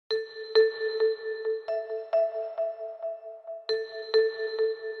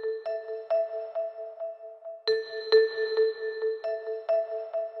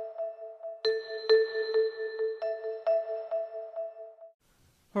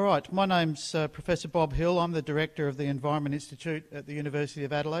All right, my name's Professor Bob Hill. I'm the Director of the Environment Institute at the University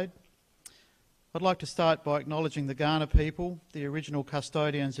of Adelaide. I'd like to start by acknowledging the Kaurna people, the original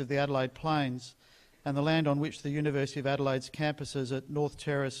custodians of the Adelaide Plains, and the land on which the University of Adelaide's campuses at North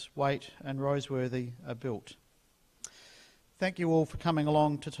Terrace, Waite and Roseworthy are built. Thank you all for coming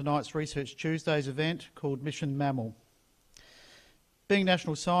along to tonight's Research Tuesdays event called Mission Mammal. Being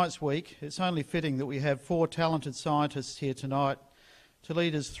National Science Week, it's only fitting that we have 4 talented scientists here tonight to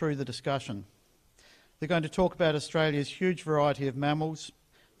lead us through the discussion. They're going to talk about Australia's huge variety of mammals,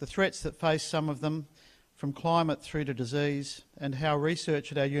 the threats that face some of them, from climate through to disease, and how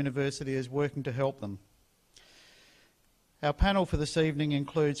research at our university is working to help them. Our panel for this evening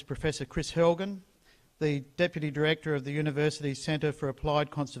includes Professor Chris Helgen, the Deputy Director of the University's Centre for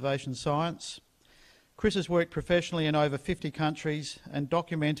Applied Conservation Science. Chris has worked professionally in over 50 countries and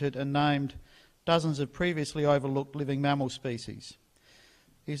documented and named dozens of previously overlooked living mammal species.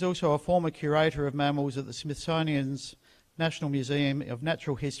 He's also a former curator of mammals at the Smithsonian's National Museum of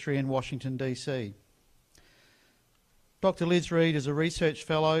Natural History in Washington, DC. Dr. Liz Reid is a research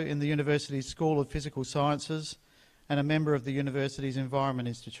fellow in the university's School of Physical Sciences and a member of the university's Environment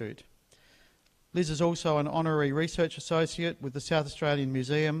Institute. Liz is also an honorary research associate with the South Australian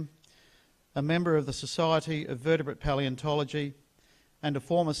Museum, a member of the Society of Vertebrate Paleontology, and a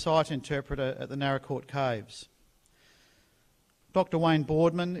former site interpreter at the Naracoorte Caves. Dr. Wayne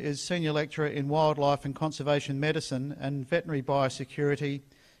Boardman is Senior Lecturer in Wildlife and Conservation Medicine and Veterinary Biosecurity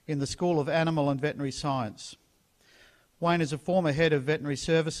in the School of Animal and Veterinary Science. Wayne is a former Head of Veterinary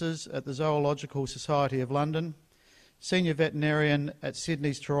Services at the Zoological Society of London, Senior Veterinarian at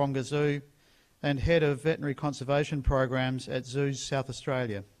Sydney's Taronga Zoo, and Head of Veterinary Conservation Programs at Zoos South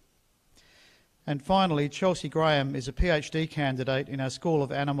Australia. And finally, Chelsea Graham is a PhD candidate in our School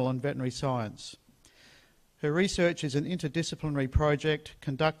of Animal and Veterinary Science. Her research is an interdisciplinary project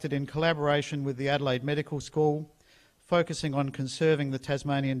conducted in collaboration with the Adelaide Medical School, focusing on conserving the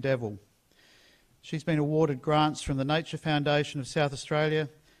Tasmanian devil. She's been awarded grants from the Nature Foundation of South Australia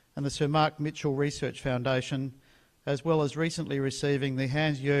and the Sir Mark Mitchell Research Foundation, as well as recently receiving the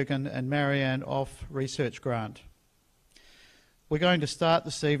Hans-Jürgen and Marianne Off Research Grant. We're going to start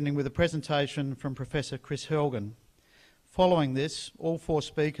this evening with a presentation from Professor Chris Helgen. Following this, all 4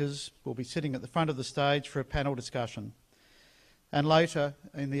 speakers will be sitting at the front of the stage for a panel discussion. And later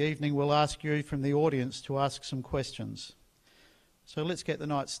in the evening, we'll ask you from the audience to ask some questions. So let's get the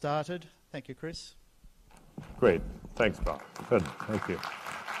night started. Thank you, Chris. Great. Thanks, Bob. Good. Thank you.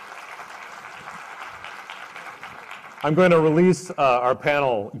 I'm going to release our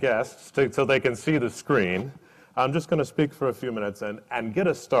panel guests so they can see the screen. I'm just going to speak for a few minutes and get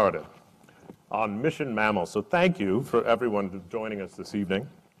us started on Mission Mammal. So thank you for everyone joining us this evening.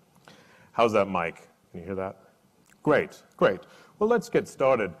 How's that mic? Can you hear that? Great, great. Well, let's get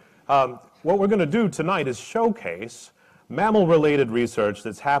started. What we're going to do tonight is showcase mammal-related research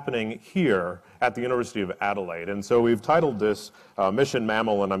that's happening here at the University of Adelaide. And so we've titled this Mission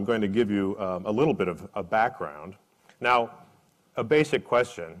Mammal, and I'm going to give you a little bit of a background. Now, a basic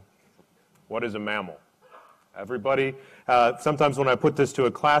question: what is a mammal? Everybody, sometimes when I put this to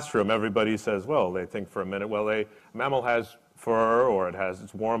a classroom, everybody says, well, they think for a minute, well, a mammal has fur, or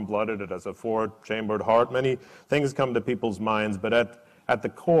it's warm-blooded, it has a 4-chambered heart. Many things come to people's minds, but at the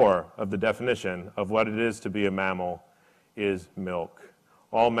core of the definition of what it is to be a mammal is milk.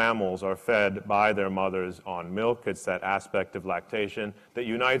 All mammals are fed by their mothers on milk. It's that aspect of lactation that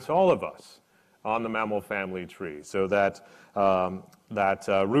unites all of us on the mammal family tree. So that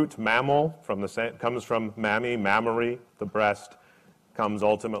root mammal comes from mammy, mammary, the breast, comes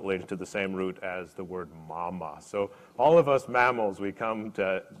ultimately to the same root as the word mama. So all of us mammals, we come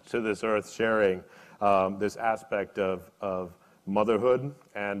to this earth sharing this aspect of motherhood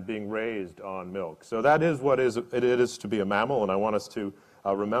and being raised on milk. So that is what it is to be a mammal, and I want us to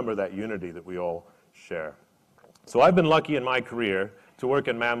remember that unity that we all share. So I've been lucky in my career to work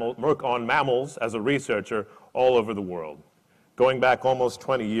on mammals as a researcher all over the world. Going back almost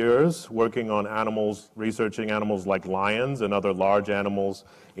 20 years, working on animals, researching animals like lions and other large animals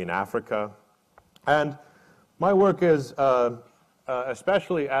in Africa. And my work is,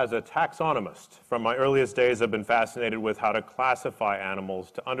 especially as a taxonomist, from my earliest days I've been fascinated with how to classify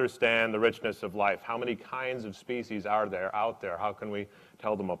animals, to understand the richness of life. How many kinds of species are there out there? How can we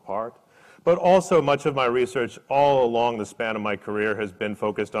tell them apart? But also much of my research all along the span of my career has been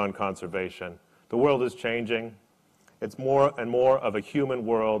focused on conservation. The world is changing. It's more and more of a human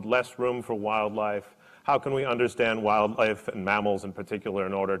world, less room for wildlife. How can we understand wildlife and mammals in particular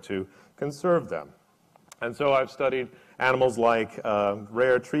in order to conserve them? And so I've studied animals like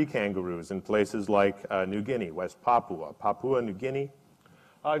rare tree kangaroos in places like New Guinea, West Papua, Papua New Guinea,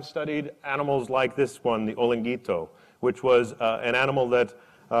 I've studied animals like this one, the olinguito, which was an animal that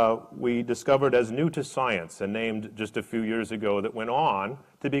we discovered as new to science and named just a few years ago, that went on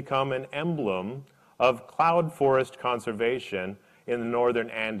to become an emblem of cloud forest conservation in the northern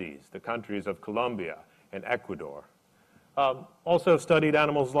Andes, the countries of Colombia and Ecuador. Also studied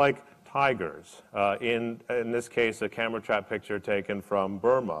animals like tigers, in this case a camera trap picture taken from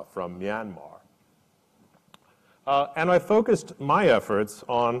Burma, from Myanmar. And I focused my efforts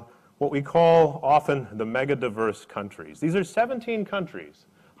on what we call often the megadiverse countries. These are 17 countries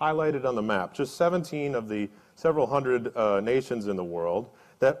highlighted on the map, just 17 of the several hundred nations in the world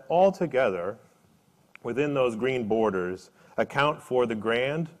that all together, within those green borders, account for the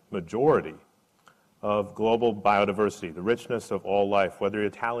grand majority of global biodiversity, the richness of all life, whether you're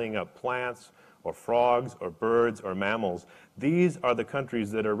tallying up plants or frogs or birds or mammals. These are the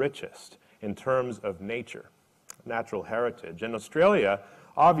countries that are richest in terms of nature, natural heritage. And Australia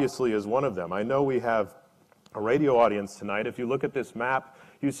obviously is one of them. I know we have a radio audience tonight. If you look at this map,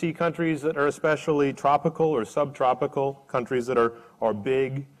 you see countries that are especially tropical or subtropical, countries that are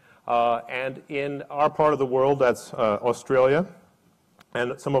big. And in our part of the world, that's Australia,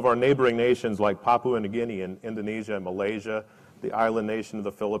 and some of our neighboring nations like Papua New Guinea and Indonesia and Malaysia, the island nation of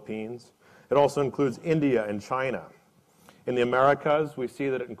the Philippines. It also includes India and China. In the Americas, we see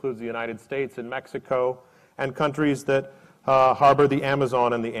that it includes the United States and Mexico, and countries that harbor the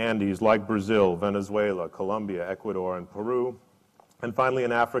Amazon and the Andes, like Brazil, Venezuela, Colombia, Ecuador, and Peru. And finally,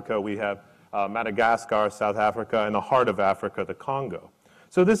 in Africa, we have Madagascar, South Africa, and the heart of Africa, the Congo.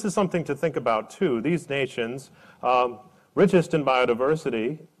 So this is something to think about, too. These nations, richest in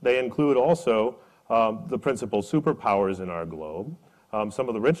biodiversity, they include also the principal superpowers in our globe, some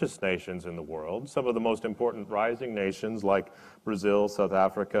of the richest nations in the world, some of the most important rising nations like Brazil, South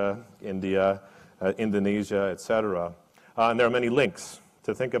Africa, India, Indonesia, etc. And there are many links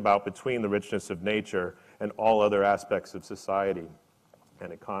to think about between the richness of nature and all other aspects of society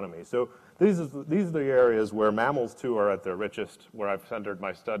and economy. So these are the areas where mammals, too, are at their richest, where I've centered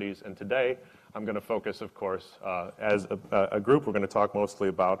my studies. And today, I'm going to focus, of course, as a group, we're going to talk mostly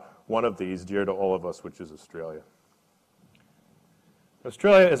about one of these, dear to all of us, which is Australia.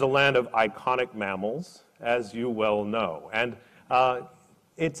 Australia is a land of iconic mammals, as you well know. And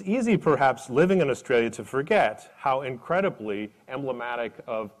it's easy, perhaps, living in Australia to forget how incredibly emblematic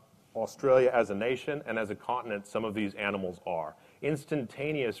of Australia as a nation and as a continent some of these animals are.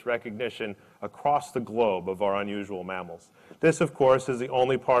 Instantaneous recognition across the globe of our unusual mammals. This, of course, is the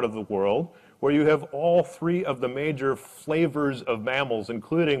only part of the world where you have all three of the major flavors of mammals,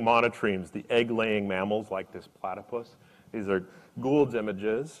 including monotremes, the egg-laying mammals like this platypus. These are Gould's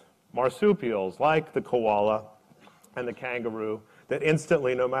images. Marsupials like the koala and the kangaroo, that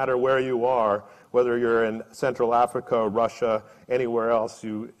instantly, no matter where you are, whether you're in Central Africa, Russia, anywhere else,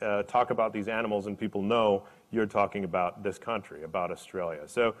 you talk about these animals and people know you're talking about this country, about Australia.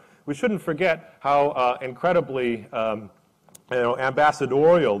 So we shouldn't forget how incredibly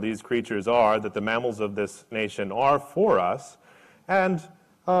ambassadorial these creatures are, that the mammals of this nation are for us, and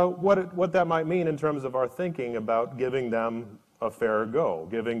what that might mean in terms of our thinking about giving them a fair go,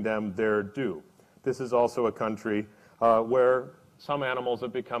 giving them their due. This is also a country where some animals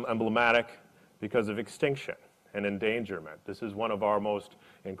have become emblematic because of extinction and endangerment. This is one of our most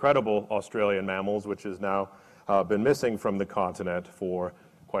incredible Australian mammals, which has now been missing from the continent for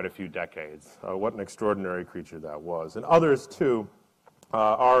quite a few decades. What an extraordinary creature that was. And others, too,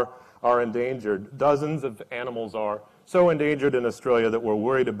 are endangered. Dozens of animals are so endangered in Australia that we're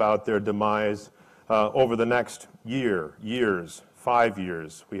worried about their demise over the next years, 5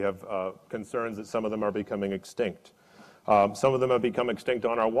 years. We have concerns that some of them are becoming extinct. Some of them have become extinct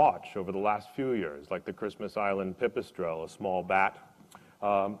on our watch over the last few years, like the Christmas Island pipistrelle, a small bat.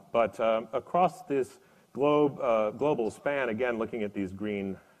 But across this global span, again, looking at these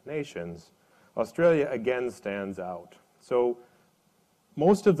green nations, Australia again stands out. So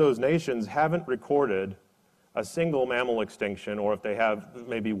most of those nations haven't recorded a single mammal extinction, or if they have,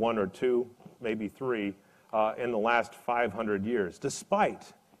 maybe one or two, maybe three, in the last 500 years,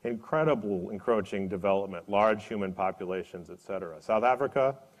 despite incredible encroaching development, large human populations, etc. South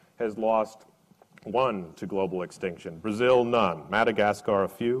Africa has lost one to global extinction. Brazil, none. Madagascar, a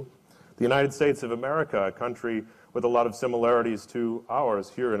few. The United States of America, a country with a lot of similarities to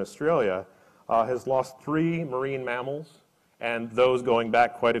ours here in Australia, has lost 3 marine mammals, and those going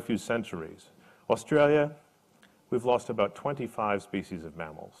back quite a few centuries. Australia, we've lost about 25 species of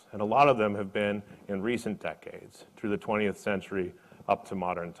mammals, and a lot of them have been in recent decades, through the 20th century up to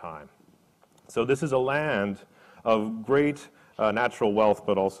modern time. So this is a land of great natural wealth,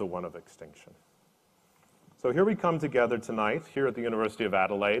 but also one of extinction. So here we come together tonight here at the University of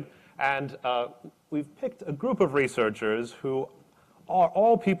Adelaide, and we've picked a group of researchers who are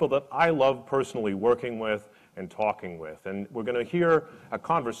all people that I love personally working with and talking with. And we're going to hear a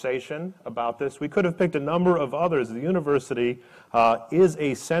conversation about this. We could have picked a number of others. The university is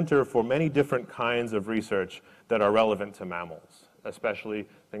a center for many different kinds of research that are relevant to mammals, especially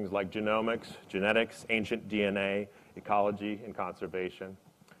things like genomics, genetics, ancient DNA, ecology, and conservation.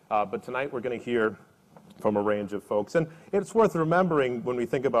 But tonight we're going to hear from a range of folks. And it's worth remembering when we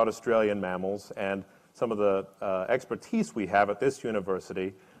think about Australian mammals and some of the expertise we have at this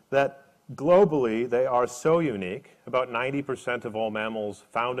university that globally they are so unique. About 90% of all mammals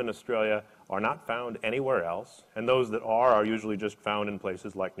found in Australia are not found anywhere else, and those that are usually just found in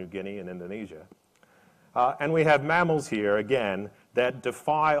places like New Guinea and Indonesia. And we have mammals here, again, that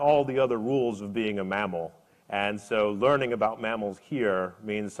defy all the other rules of being a mammal. And so learning about mammals here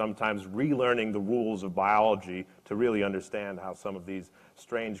means sometimes relearning the rules of biology to really understand how some of these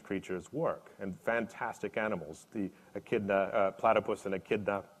strange creatures work. And fantastic animals. The echidna, platypus and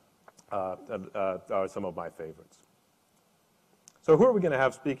echidna are some of my favorites. So who are we going to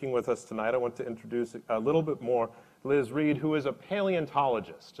have speaking with us tonight? I want to introduce a little bit more Liz Reed, who is a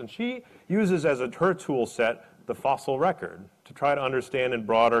paleontologist. And she uses as her tool set the fossil record to try to understand in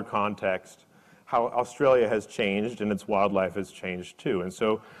broader context how Australia has changed and its wildlife has changed too. And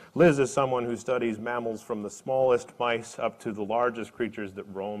so Liz is someone who studies mammals from the smallest mice up to the largest creatures that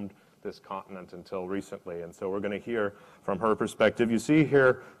roamed this continent until recently. And so we're going to hear from her perspective. You see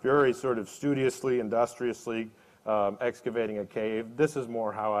here very sort of studiously, industriously excavating a cave. This is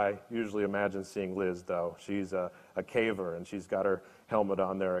more how I usually imagine seeing Liz, though. She's a caver, and she's got her helmet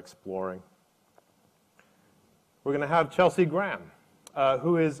on there exploring. We're going to have Chelsea Graham,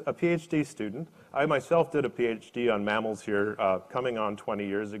 who is a PhD student. I myself did a PhD on mammals here coming on 20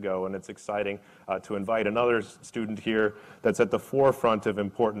 years ago, and it's exciting to invite another student here that's at the forefront of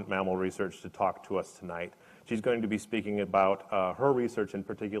important mammal research to talk to us tonight. She's going to be speaking about her research in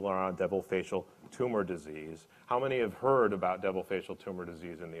particular on devil facial tumor disease. How many have heard about devil facial tumor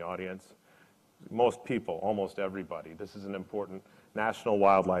disease in the audience? Most people, almost everybody. This is an important national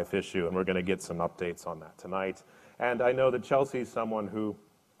wildlife issue, and we're going to get some updates on that tonight. And I know that Chelsea's someone who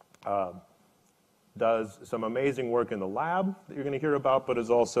does some amazing work in the lab that you're going to hear about, but is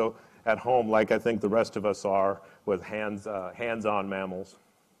also at home, like I think the rest of us are, with hands-on mammals.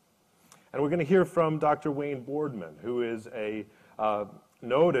 And we're going to hear from Dr. Wayne Boardman, who is a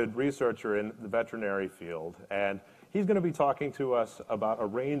noted researcher in the veterinary field. And he's going to be talking to us about a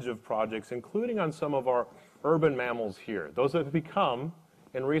range of projects, including on some of our urban mammals here. Those that have become,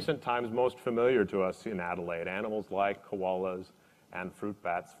 in recent times, most familiar to us in Adelaide, animals like koalas and fruit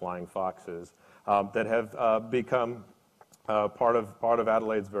bats, flying foxes, that have become part of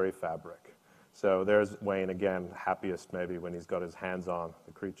Adelaide's very fabric. So there's Wayne, again, happiest maybe when he's got his hands on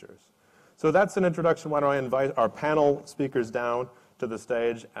the creatures. So that's an introduction. Why don't I invite our panel speakers down to the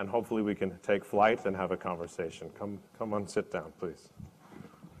stage, and hopefully we can take flight and have a conversation. Come on, sit down, please.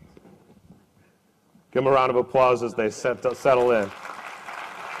 Give them a round of applause as they settle in.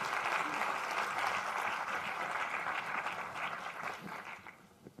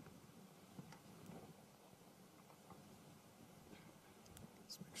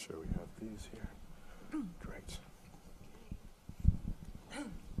 Let's make sure we have these here. Great.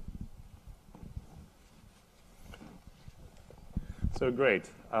 So great.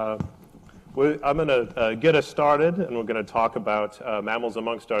 I'm going to get us started, and we're going to talk about mammals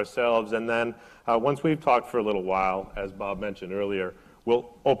amongst ourselves. And then once we've talked for a little while, as Bob mentioned earlier,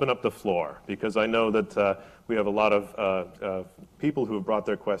 we'll open up the floor, because I know that we have a lot of people who have brought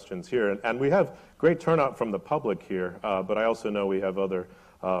their questions here. And we have great turnout from the public here, but I also know we have other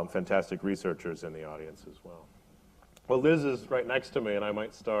fantastic researchers in the audience as well. Well, Liz is right next to me, and I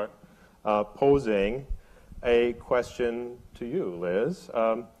might start posing a question to you, Liz,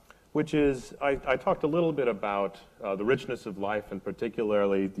 which is, I talked a little bit about the richness of life and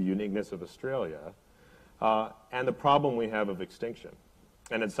particularly the uniqueness of Australia and the problem we have of extinction.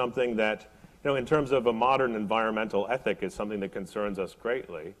 And it's something that, in terms of a modern environmental ethic, is something that concerns us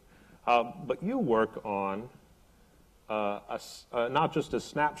greatly. But you work on not just a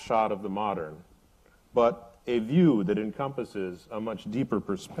snapshot of the modern, but a view that encompasses a much deeper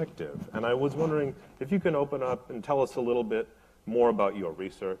perspective. And I was wondering if you can open up and tell us a little bit more about your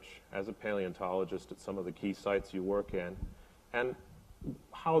research as a paleontologist at some of the key sites you work in, and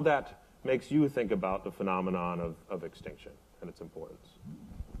how that makes you think about the phenomenon of extinction and its importance.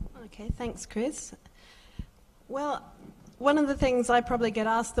 Okay, thanks, Chris. Well, one of the things I probably get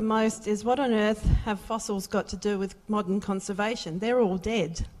asked the most is, what on earth have fossils got to do with modern conservation? They're all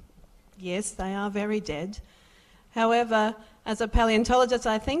dead. yes, they are very dead. However, as a paleontologist,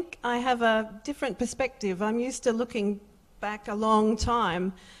 I think I have a different perspective. I'm used to looking back a long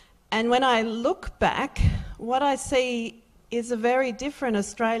time, and when I look back, what I see is a very different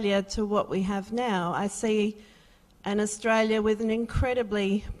Australia to what we have now. I see an Australia with an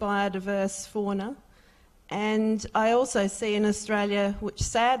incredibly biodiverse fauna, and I also see an Australia which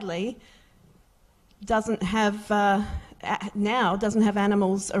sadly doesn't have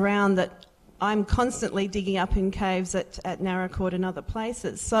animals around that I'm constantly digging up in caves at Narracourt and other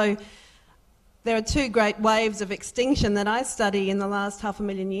places. So there are two great waves of extinction that I study in the last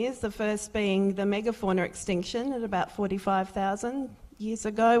 500,000 years, the first being the megafauna extinction at about 45,000 years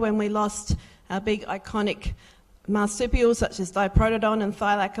ago, when we lost our big iconic marsupials such as Diprotodon and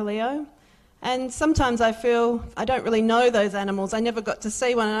Thylacoleo. And sometimes I feel I don't really know those animals. I never got to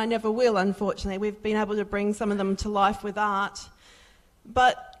see one, and I never will, unfortunately. We've been able to bring some of them to life with art.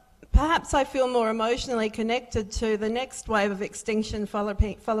 But perhaps I feel more emotionally connected to the next wave of extinction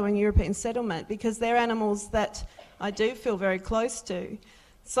following European settlement, because they're animals that I do feel very close to.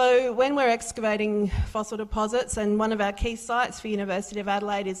 So when we're excavating fossil deposits, and one of our key sites for University of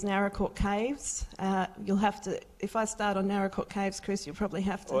Adelaide is Narracourt Caves, you'll have to, if I start on Narracourt Caves, Chris, you'll probably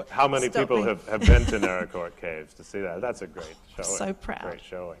have to. Well, how many stop people me. have been to Narracourt Caves to see that? That's a great showing. So proud. Great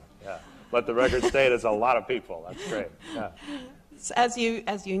showing, yeah. Let the record state it's a lot of people. That's great, yeah. As you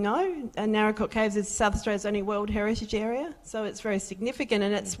know, Narracourt Caves is South Australia's only World Heritage Area, so it's very significant,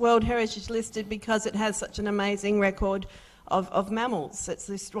 and it's World Heritage listed because it has such an amazing record of mammals.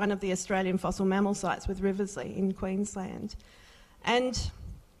 It's one of the Australian fossil mammal sites with Riversley in Queensland. And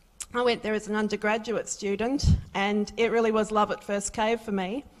I went there as an undergraduate student, and it really was love at first cave for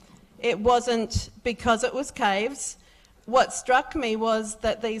me. It wasn't because it was caves. What struck me was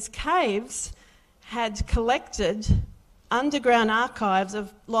that these caves had collected underground archives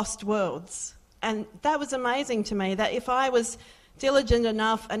of lost worlds. And that was amazing to me, that if I was diligent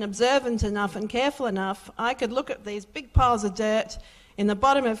enough and observant enough and careful enough, I could look at these big piles of dirt in the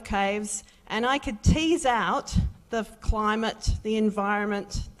bottom of caves, and I could tease out the climate, the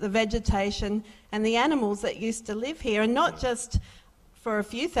environment, the vegetation, and the animals that used to live here, and not just for a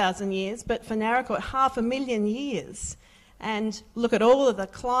few thousand years, but for Narracourt, 500,000 years. And look at all of the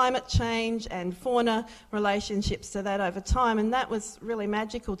climate change and fauna relationships to that over time, and that was really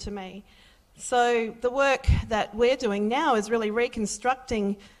magical to me. So the work that we're doing now is really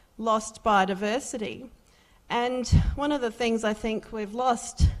reconstructing lost biodiversity. And one of the things I think we've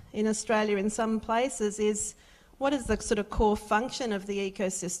lost in Australia in some places is what is the sort of core function of the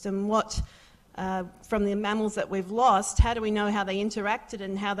ecosystem? What, from the mammals that we've lost, how do we know how they interacted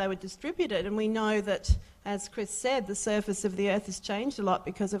and how they were distributed? And we know that, as Chris said, the surface of the earth has changed a lot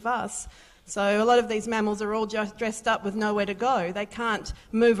because of us. So a lot of these mammals are all just dressed up with nowhere to go. They can't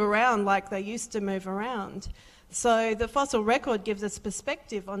move around like they used to move around. So the fossil record gives us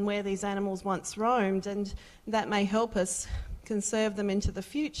perspective on where these animals once roamed, and that may help us conserve them into the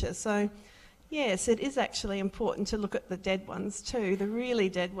future. So yes, it is actually important to look at the dead ones too, the really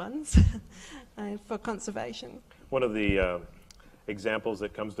dead ones, for conservation. One of the examples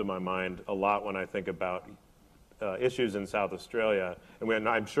that comes to my mind a lot when I think about issues in South Australia, and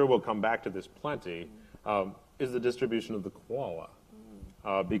I'm sure we'll come back to this plenty, is the distribution of the koala.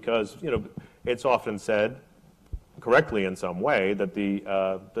 Because, you know, it's often said, correctly in some way, that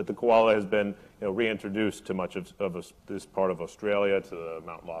the koala has been, you know, reintroduced to much of this part of Australia, to the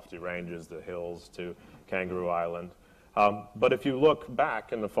Mount Lofty Ranges, the hills, to Kangaroo Island. But if you look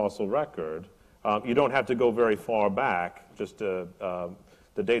back in the fossil record, you don't have to go very far back, just to,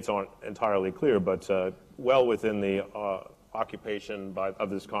 the dates aren't entirely clear, but well within the occupation of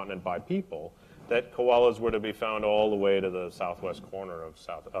this continent by people, that koalas were to be found all the way to the southwest corner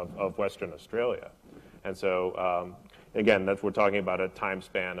of Western Australia. And so, again, we're talking about a time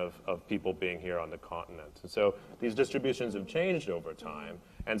span of people being here on the continent. And so these distributions have changed over time.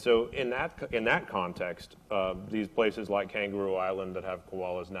 And so in that context, these places like Kangaroo Island that have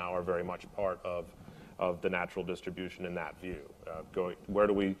koalas now are very much part of the natural distribution in that view. Where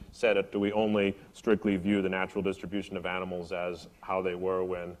do we set it? Do we only strictly view the natural distribution of animals as how they were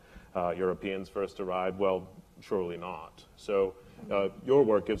when Europeans first arrived? Well, surely not. So your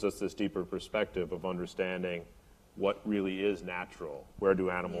work gives us this deeper perspective of understanding what really is natural. Where do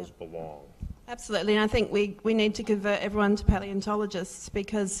animals belong? Absolutely, and I think we need to convert everyone to paleontologists,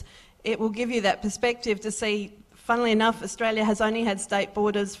 because it will give you that perspective to see. Funnily enough, Australia has only had state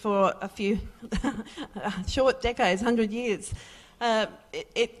borders for a few short decades, 100 years.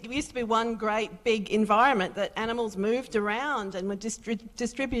 It used to be one great big environment that animals moved around and were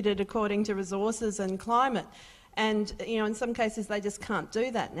distributed according to resources and climate. And, you know, in some cases they just can't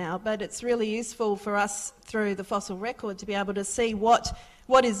do that now, but it's really useful for us through the fossil record to be able to see what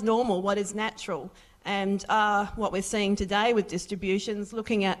is normal, what is natural. And what we're seeing today with distributions,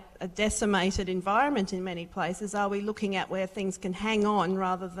 looking at a decimated environment in many places, are we looking at where things can hang on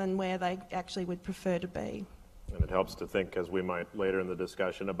rather than where they actually would prefer to be? And it helps to think, as we might later in the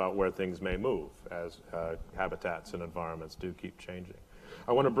discussion, about where things may move as habitats and environments do keep changing.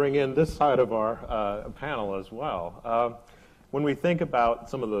 I want to bring in this side of our panel as well. When we think about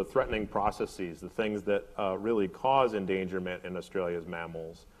some of the threatening processes, the things that really cause endangerment in Australia's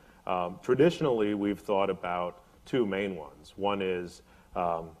mammals, traditionally we've thought about two main ones. One is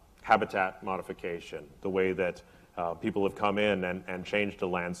habitat modification, the way that people have come in and changed the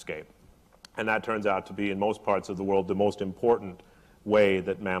landscape. And that turns out to be, in most parts of the world, the most important way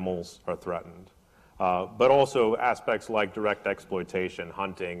that mammals are threatened. But also aspects like direct exploitation,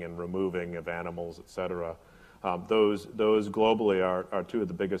 hunting and removing of animals, et cetera. Those globally are two of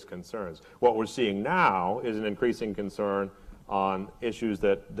the biggest concerns. What we're seeing now is an increasing concern on issues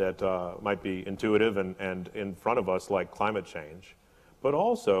that might be intuitive and in front of us, like climate change. But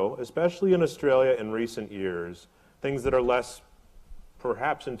also, especially in Australia in recent years, things that are less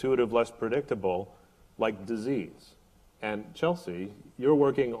perhaps intuitive, less predictable, like disease. And Chelsea, you're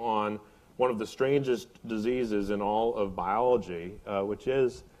working on one of the strangest diseases in all of biology, which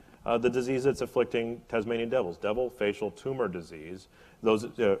is the disease that's afflicting Tasmanian devils, devil facial tumor disease.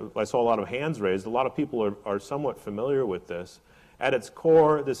 I saw a lot of hands raised. A lot of people are somewhat familiar with this. At its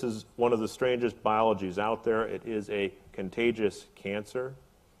core, this is one of the strangest biologies out there. It is a contagious cancer.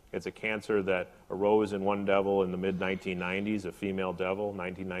 It's a cancer that arose in one devil in the mid-1990s, a female devil,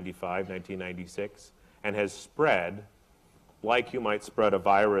 1995, 1996, and has spread like you might spread a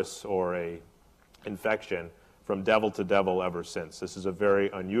virus or a infection from devil to devil ever since. This is a very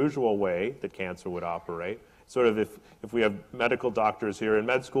unusual way that cancer would operate. Sort of if we have medical doctors here in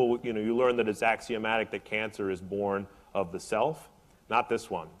med school, you learn that it's axiomatic that cancer is born of the self. Not this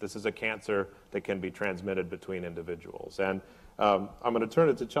one. This is a cancer that can be transmitted between individuals. And I'm going to turn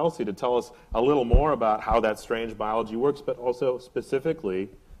it to Chelsea to tell us a little more about how that strange biology works, but also specifically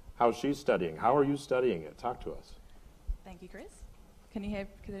how she's studying. How are you studying it? Talk to us. Thank you, Chris. Can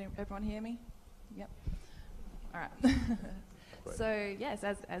everyone hear me? Yep. All right. So, yes,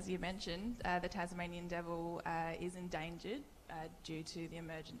 as you mentioned, the Tasmanian devil is endangered due to the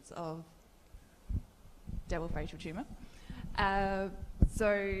emergence of devil facial tumour.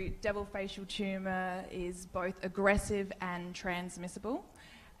 So devil facial tumour is both aggressive and transmissible,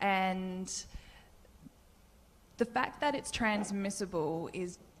 and the fact that it's transmissible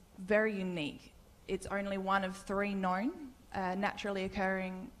is very unique. It's only one of 3 known naturally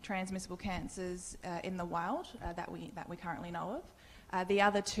occurring transmissible cancers in the wild that we currently know of. The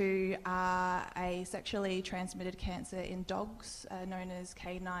other 2 are a sexually transmitted cancer in dogs known as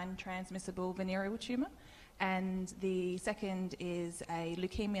canine transmissible venereal tumour, and the second is a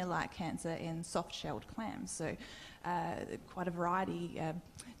leukemia-like cancer in soft-shelled clams. So quite a variety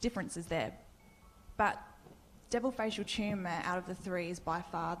differences there. But devil facial tumour out of the 3 is by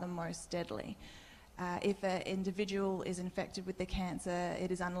far the most deadly. If an individual is infected with the cancer,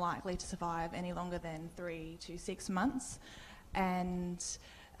 it is unlikely to survive any longer than 3 to 6 months. And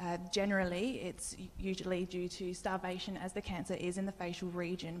generally, it's usually due to starvation, as the cancer is in the facial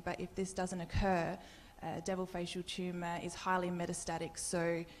region. But if this doesn't occur, devil facial tumour is highly metastatic,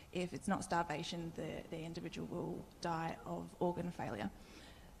 so if it's not starvation, the individual will die of organ failure.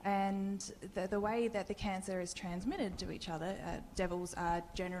 And the way that the cancer is transmitted to each other, devils are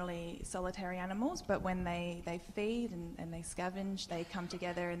generally solitary animals, but when they feed and they scavenge, they come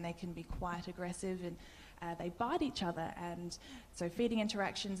together and they can be quite aggressive, and they bite each other. And so feeding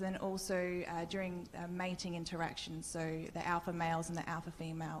interactions, and also during mating interactions, so the alpha males and the alpha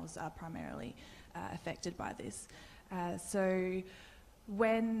females are primarily affected by this. So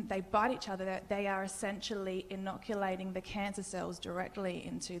when they bite each other, they are essentially inoculating the cancer cells directly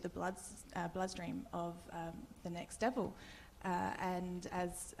into the bloodstream of the next devil. And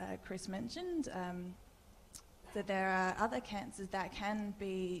as Chris mentioned, that there are other cancers that can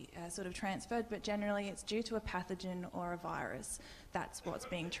be sort of transferred, but generally it's due to a pathogen or a virus. That's what's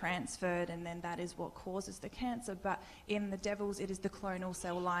being transferred, and then that is what causes the cancer. But in the devils, it is the clonal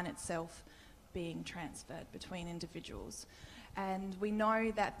cell line itself being transferred between individuals. And we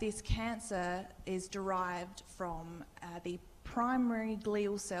know that this cancer is derived from the primary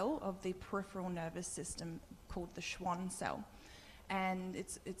glial cell of the peripheral nervous system, called the Schwann cell. And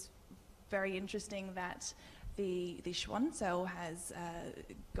it's very interesting that the Schwann cell has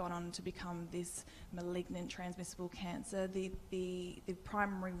gone on to become this malignant transmissible cancer. The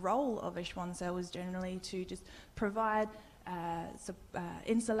primary role of a Schwann cell is generally to just provide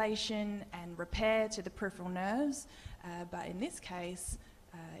insulation and repair to the peripheral nerves, but in this case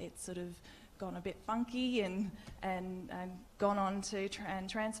it's sort of gone a bit funky and gone on to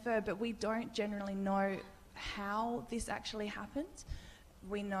transfer, but we don't generally know how this actually happens.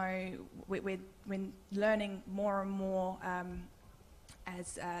 We know we're learning more and more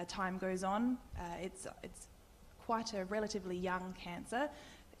as time goes on. It's quite a relatively young cancer.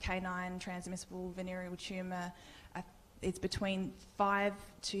 Canine transmissible venereal tumour, it's between 5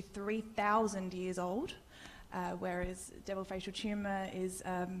 to 3,000 years old, whereas devil facial tumour is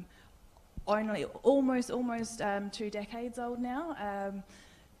only almost 2 decades old now.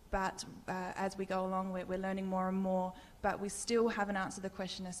 But as we go along, we're learning more and more, but we still haven't answered the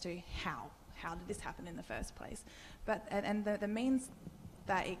question as to how did this happen in the first place. But and the means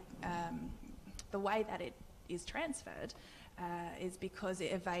that it, the way that it is transferred is because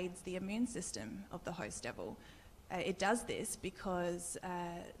it evades the immune system of the host devil. It does this because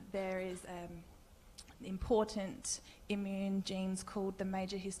there is important immune genes called the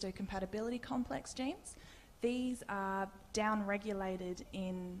major histocompatibility complex genes. These are down-regulated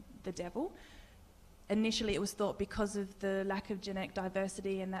in the devil. Initially, it was thought because of the lack of genetic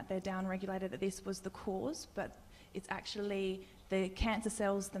diversity and that they're down-regulated that this was the cause, but it's actually the cancer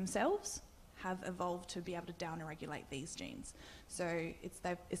cells themselves have evolved to be able to down-regulate these genes. So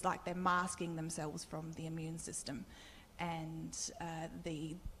it's like they're masking themselves from the immune system, and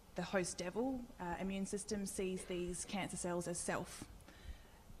the host devil immune system sees these cancer cells as self.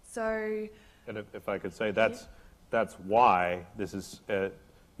 So. And if I could say, that's why this is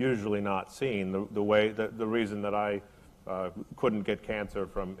usually not seen. The reason that I couldn't get cancer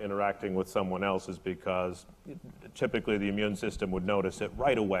from interacting with someone else is because typically the immune system would notice it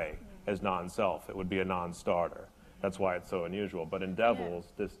right away as non-self. It would be a non-starter. That's why it's so unusual. But in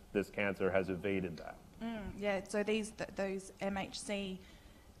devils, this cancer has evaded that. Yeah. So those MHC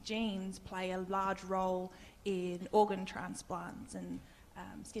genes play a large role in organ transplants and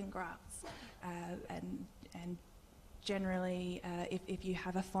skin grafts. And generally, if you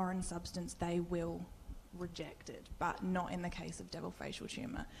have a foreign substance, they will reject it, but not in the case of devil facial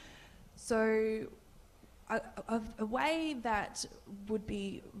tumour. So a way that would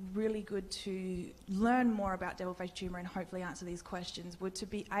be really good to learn more about devil facial tumour and hopefully answer these questions would to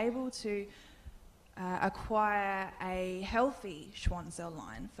be able to acquire a healthy Schwann cell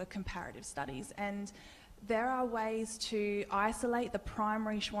line for comparative studies. And there are ways to isolate the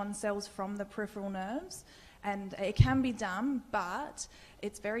primary Schwann cells from the peripheral nerves, and it can be done, but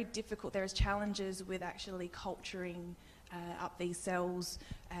it's very difficult. There's challenges with actually culturing up these cells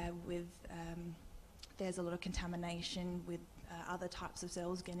there's a lot of contamination with other types of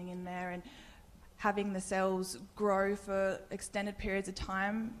cells getting in there, and having the cells grow for extended periods of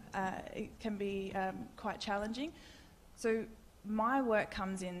time, it can be quite challenging. So my work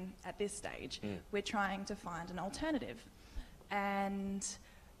comes in at this stage. We're trying to find an alternative, and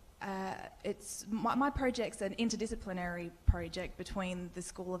it's my project's an interdisciplinary project between the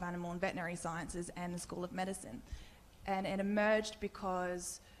School of Animal and Veterinary Sciences and the School of Medicine, and it emerged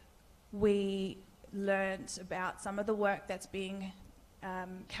because we learnt about some of the work that's being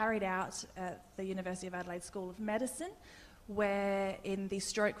carried out at the University of Adelaide School of Medicine, where in the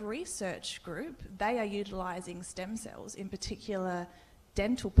stroke research group, they are utilising stem cells, in particular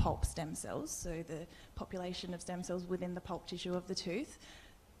dental pulp stem cells, so the population of stem cells within the pulp tissue of the tooth.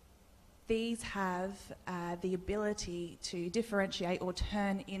 These have the ability to differentiate or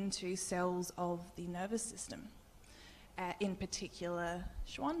turn into cells of the nervous system, in particular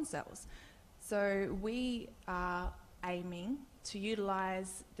Schwann cells. So we are aiming to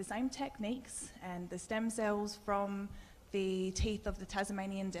utilise the same techniques and the stem cells from the teeth of the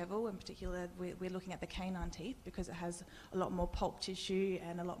Tasmanian devil. In particular, we're looking at the canine teeth because it has a lot more pulp tissue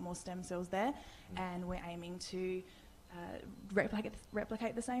and a lot more stem cells there, and we're aiming to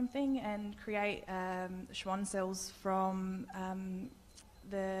replicate the same thing and create Schwann cells from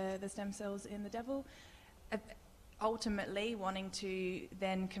the stem cells in the devil, ultimately wanting to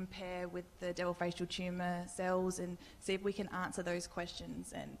then compare with the devil facial tumour cells and see if we can answer those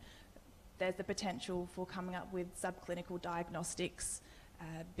questions. And there's the potential for coming up with subclinical diagnostics,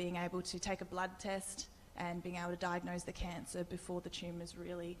 being able to take a blood test and being able to diagnose the cancer before the tumours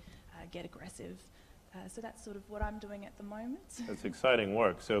really get aggressive. So that's sort of what I'm doing at the moment. That's exciting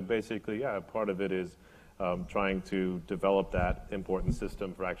work. So basically, yeah, part of it is trying to develop that important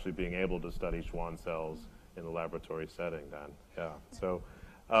system for actually being able to study Schwann cells in the laboratory setting then. Yeah. So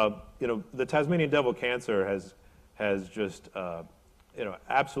The Tasmanian devil cancer has just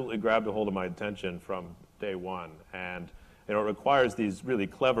absolutely grabbed a hold of my attention from day one, and it requires these really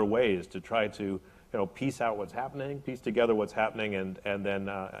clever ways to try to piece out what's happening, piece together what's happening, and then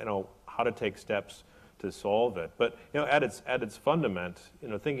how to take steps to solve it. But at its fundament,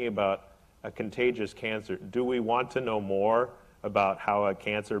 thinking about a contagious cancer, do we want to know more about how a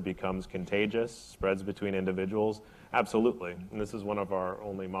cancer becomes contagious, spreads between individuals? Absolutely, and this is one of our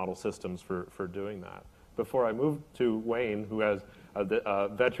only model systems for doing that. Before I move to Wayne, who has a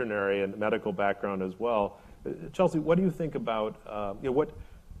veterinary and medical background as well, Chelsea, what do you think about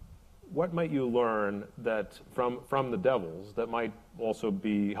what might you learn that from the devils that might also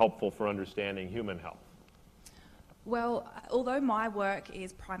be helpful for understanding human health? Well, although my work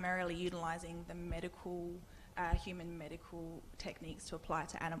is primarily utilising the human medical techniques to apply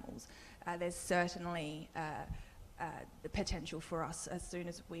to animals, there's certainly the potential for us, as soon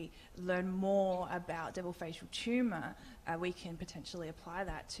as we learn more about devil facial tumour, we can potentially apply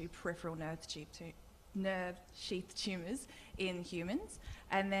that to peripheral nerve sheath tumours in humans,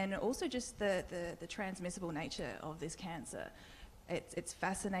 and then also just the transmissible nature of this cancer. It's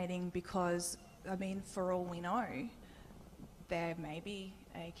fascinating because, for all we know, there may be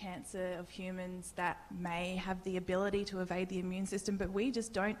a cancer of humans that may have the ability to evade the immune system, but we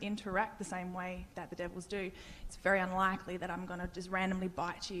just don't interact the same way that the devils do. It's very unlikely that I'm going to just randomly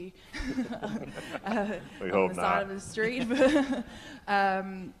bite you on the side of the street.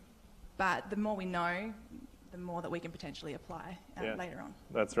 But the more we know, the more that we can potentially apply later on.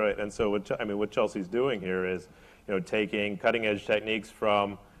 That's right. And so what Chelsea's doing here is taking cutting-edge techniques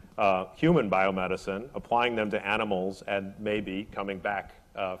from human biomedicine, applying them to animals, and maybe coming back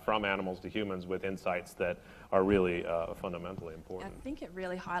from animals to humans with insights that are really fundamentally important. I think it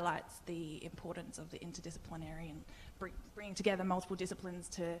really highlights the importance of the interdisciplinary and bringing together multiple disciplines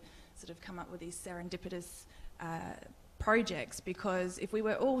to sort of come up with these serendipitous projects, because if we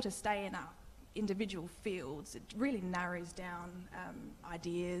were all to stay in our individual fields, it really narrows down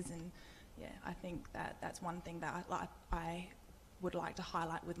ideas, and I think that's one thing that I would like to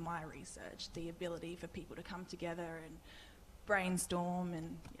highlight with my research, the ability for people to come together and brainstorm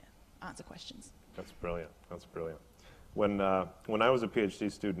and answer questions. That's brilliant. That's brilliant. When I was a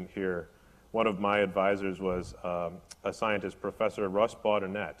PhD student here, one of my advisors was a scientist, Professor Russ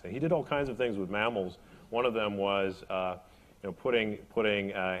Baudinet, and he did all kinds of things with mammals. One of them was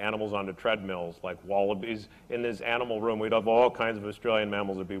putting animals onto treadmills, like wallabies. In this animal room, we'd have all kinds of Australian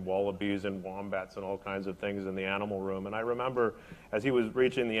mammals. There'd be wallabies and wombats and all kinds of things in the animal room. And I remember, as he was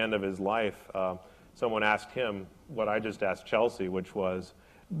reaching the end of his life, someone asked him what I just asked Chelsea, which was,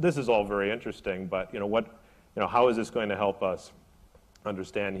 "This is all very interesting, but how is this going to help us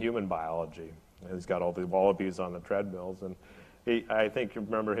understand human biology?" And he's got all the wallabies on the treadmills, and I think you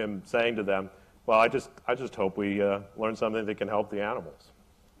remember him saying to them, "Well, I just hope we learn something that can help the animals."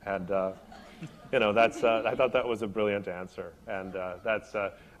 And that's I thought that was a brilliant answer. And that's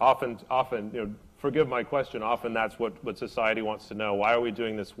often forgive my question. Often that's what society wants to know. Why are we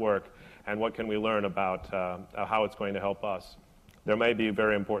doing this work, and what can we learn about how it's going to help us? There may be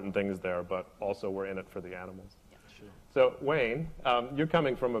very important things there, but also we're in it for the animals. Yeah, sure. So Wayne, you're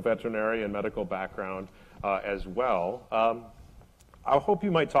coming from a veterinary and medical background as well. I hope you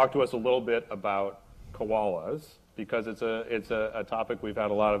might talk to us a little bit about koalas, because it's a topic we've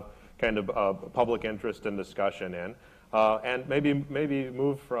had a lot of kind of public interest and discussion in, and maybe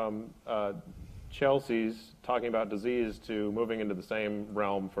move from Chelsea's talking about disease to moving into the same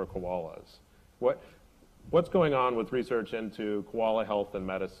realm for koalas. What's going on with research into koala health and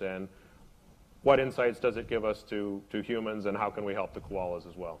medicine? What insights does it give us to humans, and how can we help the koalas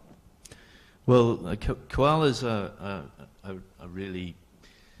as well? Well, koalas are a really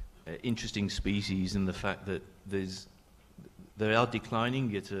interesting species in the fact that they are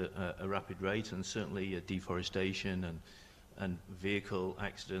declining at a rapid rate, and certainly deforestation and vehicle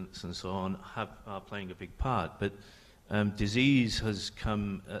accidents and so on are playing a big part. But disease has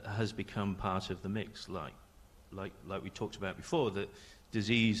become part of the mix, like we talked about before. That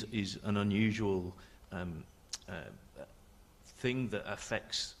disease is an unusual thing that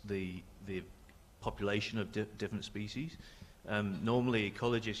affects the population of different species. Normally,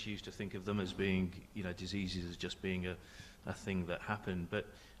 ecologists used to think of them as being, diseases as just being a thing that happened. But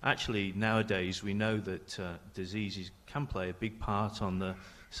actually, nowadays, we know that diseases can play a big part on the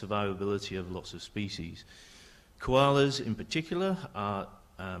survivability of lots of species. Koalas, in particular, are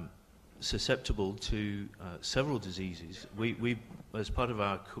susceptible to several diseases. We, as part of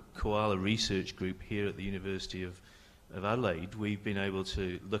our koala research group here at the University of Adelaide, we've been able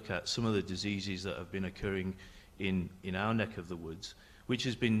to look at some of the diseases that have been occurring in our neck of the woods, which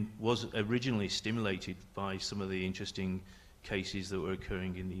was originally stimulated by some of the interesting cases that were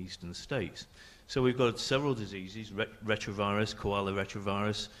occurring in the eastern states. So we've got several diseases, retrovirus, koala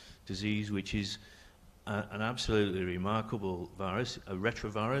retrovirus disease, which is an absolutely remarkable virus, a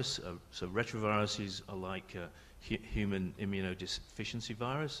retrovirus. So retroviruses are like human immunodeficiency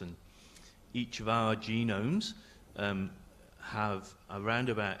virus, and each of our genomes have around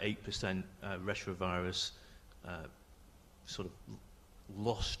about 8% retrovirus sort of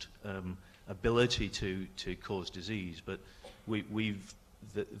lost ability to cause disease. But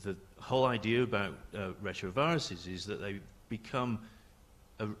the whole idea about retroviruses is that they become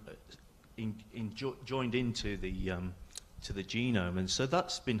joined into the genome, and so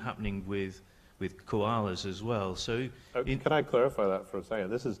that's been happening with koalas as well. So, can I clarify that for a second?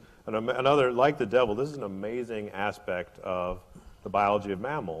 This is another, like the devil, this is an amazing aspect of the biology of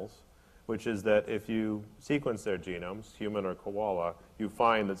mammals, which is that if you sequence their genomes, human or koala, you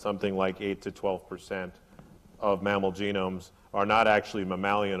find that something like 8 to 12% of mammal genomes are not actually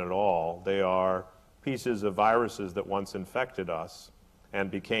mammalian at all. They are pieces of viruses that once infected us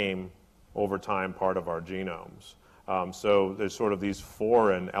and became, over time, part of our genomes. So there's sort of these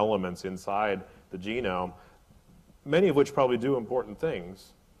foreign elements inside the genome, many of which probably do important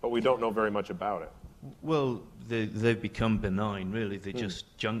things, but we don't know very much about it. Well, they've become benign, really. They're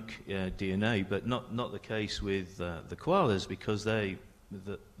just junk DNA, but not the case with the koalas, because the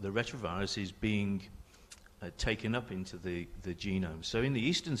retrovirus is being taken up into the genome. So in the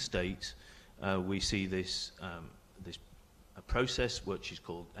eastern states, we see this process which is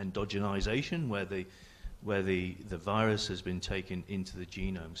called endogenization, where the virus has been taken into the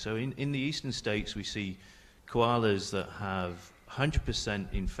genome. So in the eastern states, we see koalas that have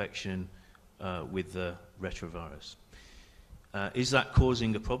 100% infection with the retrovirus. Is that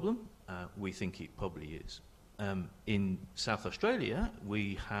causing a problem? We think it probably is. In South Australia,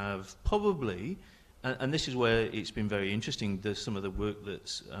 we have probably, and this is where it's been very interesting, some of the work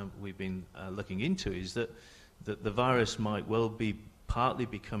that we've been looking into is that the virus might well be partly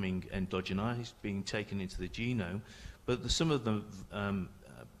becoming endogenized, being taken into the genome, but some of the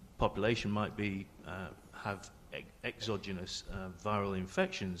population might have exogenous viral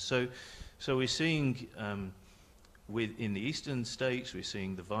infections. So we're seeing in the eastern states, we're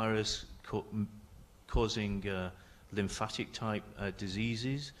seeing the virus causing lymphatic type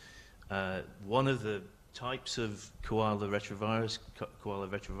diseases. One of the types of koala retrovirus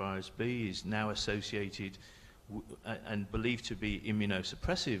B, is now associated and believed to be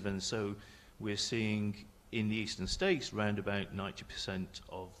immunosuppressive, and so we're seeing in the eastern states round about 90%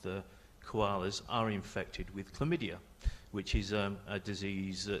 of the koalas are infected with chlamydia, which is a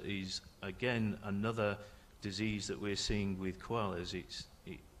disease that is, again, another disease that we're seeing with koalas.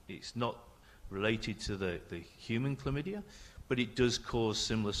 It's not related to the human chlamydia, but it does cause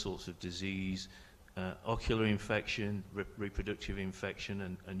similar sorts of disease, ocular infection, reproductive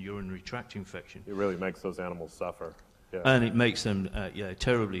infection, and urinary tract infection. It really makes those animals suffer. Yeah. And it makes them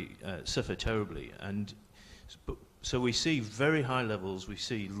suffer terribly. And so we see very high levels. We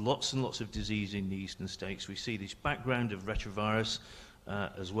see lots and lots of disease in the eastern states. We see this background of retrovirus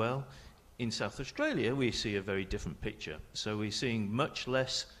as well. In South Australia, we see a very different picture. So we're seeing much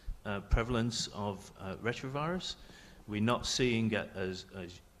less prevalence of retrovirus. We're not seeing as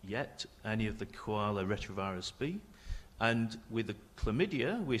yet any of the koala retrovirus B, and with the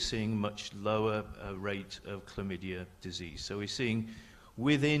chlamydia we're seeing much lower rate of chlamydia disease. So we're seeing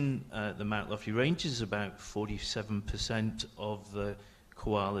within the Mount Lofty Ranges about 47% of the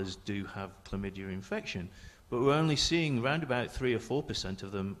koalas do have chlamydia infection, but we're only seeing around about 3 or 4%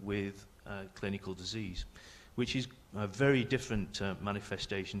 of them with clinical disease, which is a very different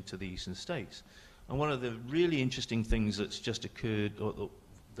manifestation to the eastern states. And one of the really interesting things that's just occurred, or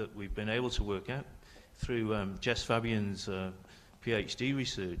that we've been able to work out through Jess Fabian's PhD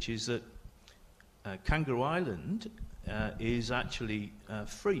research, is that Kangaroo is actually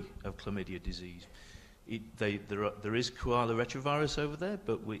free of chlamydia disease. There is koala retrovirus over there,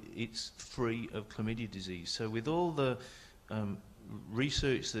 but it's free of chlamydia disease. So with all the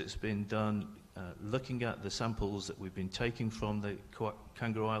research that's been done looking at the samples that we've been taking from the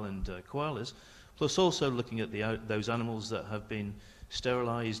Kangaroo Island koalas, plus also looking at those animals that have been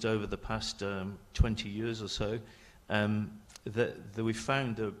sterilized over the past 20 years or so, that we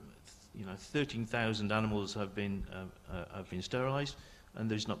found that 13,000 animals have been sterilized, and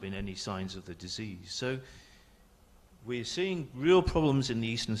there's not been any signs of the disease. So we're seeing real problems in the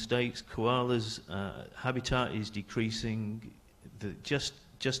eastern states. Koalas' habitat is decreasing. Just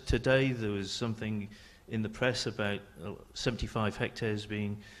today there was something in the press about 75 hectares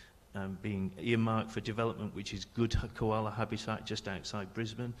being being earmarked for development, which is good koala habitat just outside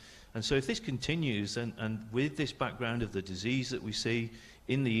Brisbane. And so if this continues, and with this background of the disease that we see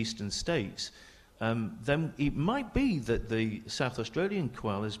in the eastern states, then it might be that the South Australian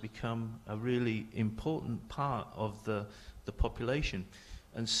koalas become a really important part of the population.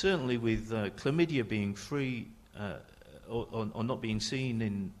 And certainly with chlamydia being free or not being seen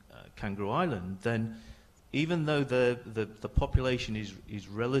in Kangaroo Island, then even though the population is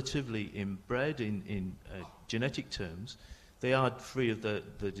relatively inbred in genetic terms, they are free of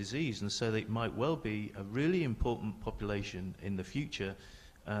the disease, and so it might well be a really important population in the future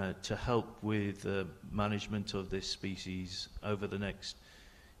to help with the management of this species over the next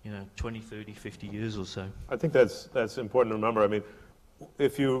 20, 30, 50 years or so. I think that's important to remember. I mean,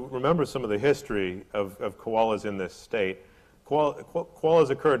 if you remember some of the history of koalas in this state, koalas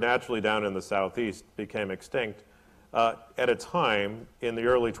occurred naturally down in the southeast, became extinct at a time in the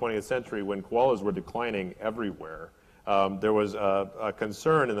early 20th century when koalas were declining everywhere. There was a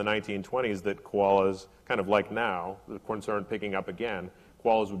concern in the 1920s that koalas, kind of like now, the concern picking up again,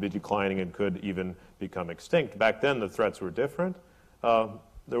 koalas would be declining and could even become extinct. Back then, the threats were different.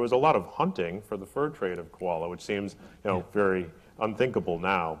 There was a lot of hunting for the fur trade of koala, which seems, very unthinkable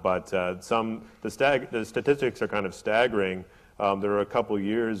now. But the statistics are kind of staggering. There are a couple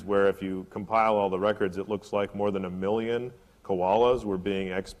years where, if you compile all the records, it looks like more than 1 million koalas were being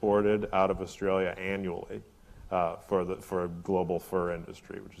exported out of Australia annually for a global fur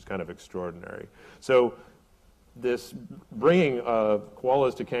industry, which is kind of extraordinary. So this bringing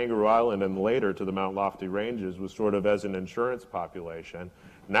koalas to Kangaroo Island and later to the Mount Lofty Ranges was sort of as an insurance population.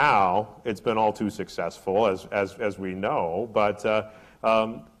 Now it's been all too successful, as we know, but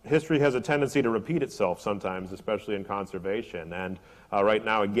history has a tendency to repeat itself sometimes, especially in conservation. And right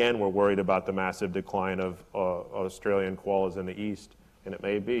now, again, we're worried about the massive decline of Australian koalas in the east, and it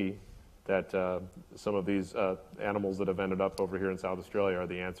may be that some of these animals that have ended up over here in South Australia are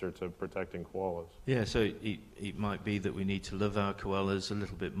the answer to protecting koalas. Yeah, so it might be that we need to love our koalas a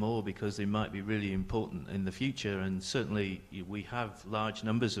little bit more because they might be really important in the future, and certainly we have large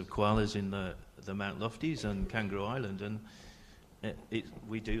numbers of koalas in the Mount Lofties and Kangaroo Island, and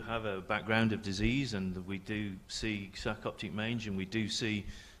we do have a background of disease, and we do see sarcoptic mange, and we do see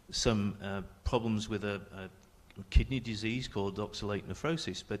some problems with a kidney disease called oxalate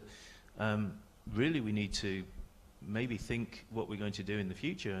nephrosis, but really we need to maybe think what we're going to do in the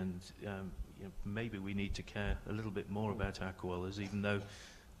future, and maybe we need to care a little bit more about our koalas, even though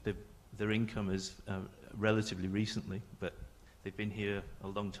their income is relatively recently, but they've been here a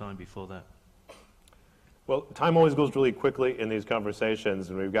long time before that. Well, time always goes really quickly in these conversations,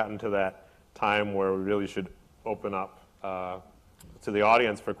 and we've gotten to that time where we really should open up to the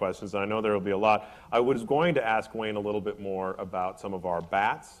audience for questions, and I know there will be a lot. I was going to ask Wayne a little bit more about some of our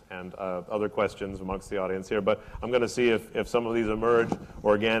bats and other questions amongst the audience here, but I'm going to see if some of these emerge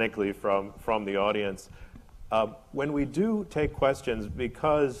organically from the audience. When we do take questions,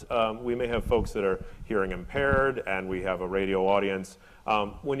 because we may have folks that are hearing impaired and we have a radio audience,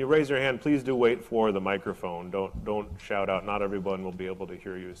 when you raise your hand, please do wait for the microphone. Don't shout out. Not everyone will be able to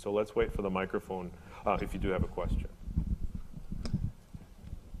hear you. So let's wait for the microphone if you do have a question.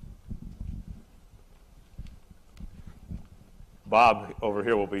 Bob over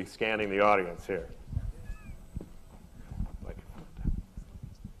here will be scanning the audience here.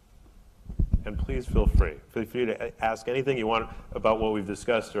 And please feel free to ask anything you want about what we've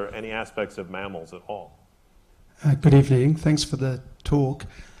discussed or any aspects of mammals at all. Good evening. Thanks for the talk.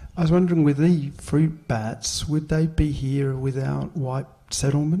 I was wondering, with the fruit bats, would they be here without white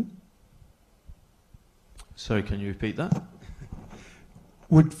settlement? Sorry, can you repeat that?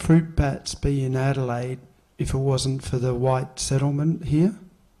 Would fruit bats be in Adelaide if it wasn't for the white settlement here?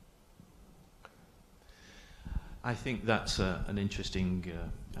 I think that's an interesting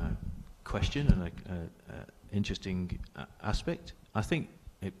question and an interesting aspect. I think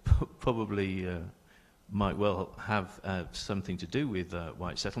it probably might well have something to do with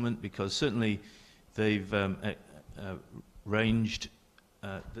white settlement, because certainly they've ranged,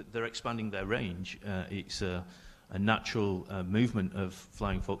 they're expanding their range. It's a natural movement of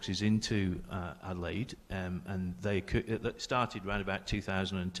flying foxes into Adelaide, and they started around about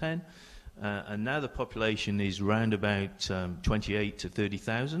 2010, and now the population is round about 28 to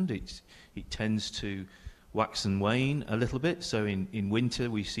 30,000. It tends to wax and wane a little bit, so in winter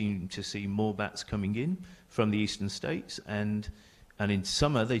we seem to see more bats coming in from the eastern states, and in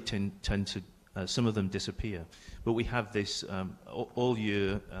summer they tend to, some of them disappear. But we have this all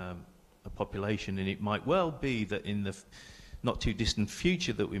year a population, and it might well be that in the not too distant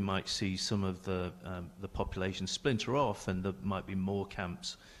future that we might see some of the population splinter off, and there might be more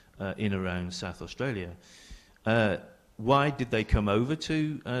camps in around South Australia. Why did they come over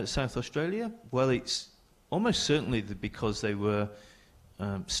to South Australia? Well, it's almost certainly because they were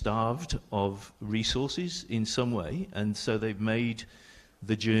starved of resources in some way, and so they've made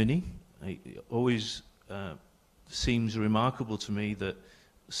the journey. It always seems remarkable to me that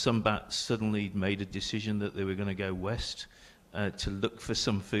some bats suddenly made a decision that they were going to go west to look for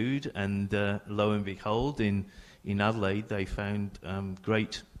some food, and lo and behold, in Adelaide they found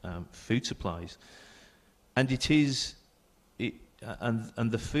great food supplies. And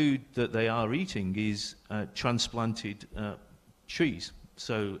and the food that they are eating is transplanted trees.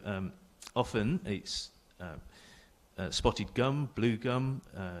 So often it's spotted gum, blue gum,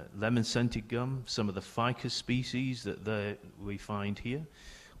 lemon-scented gum, some of the ficus species that we find here.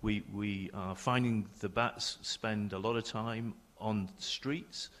 We are finding the bats spend a lot of time on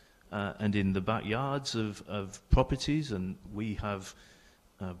streets and in the backyards of properties, and we have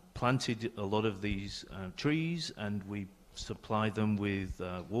planted a lot of these trees, and we supply them with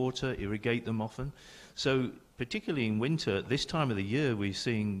water, irrigate them often. So particularly in winter, at this time of the year, we're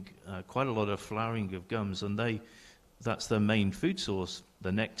seeing quite a lot of flowering of gums, and that's their main food source.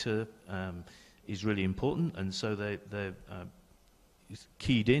 The nectar is really important, and so they're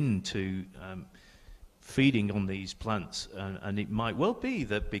keyed into feeding on these plants. And it might well be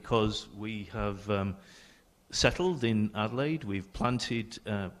that because we have settled in Adelaide, we've planted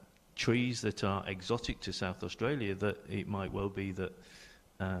trees that are exotic to South Australia, that it might well be that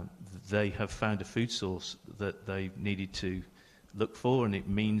they have found a food source that they needed to look for, and it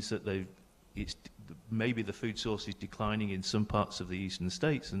means that maybe the food source is declining in some parts of the eastern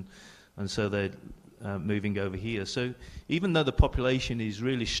states, and so they're moving over here. So even though the population is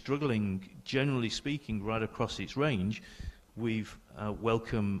really struggling, generally speaking, right across its range, we've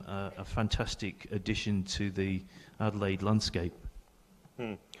welcomed a fantastic addition to the Adelaide landscape.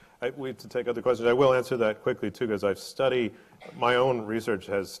 We have to take other questions. I will answer that quickly too, because my own research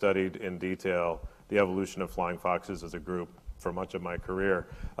has studied in detail the evolution of flying foxes as a group for much of my career.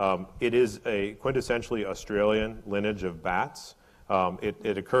 It is a quintessentially Australian lineage of bats.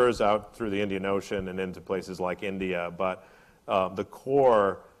 It occurs out through the Indian Ocean and into places like India, but the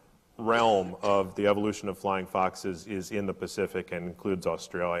core realm of the evolution of flying foxes is in the Pacific and includes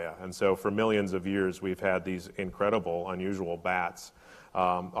Australia. And so for millions of years, we've had these incredible, unusual bats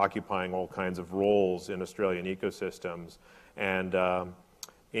occupying all kinds of roles in Australian ecosystems. And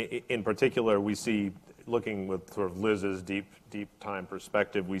in particular, we see, looking with sort of Liz's deep time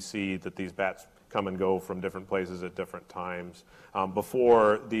perspective, we see that these bats come and go from different places at different times.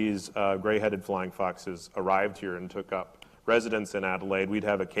 Before these gray-headed flying foxes arrived here and took up residence in Adelaide, we'd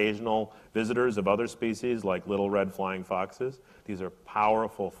have occasional visitors of other species like little red flying foxes. These are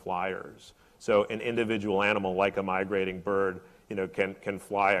powerful flyers. So an individual animal, like a migrating bird, can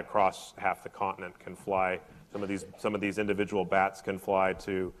fly across half the continent, can fly. Some of these individual bats can fly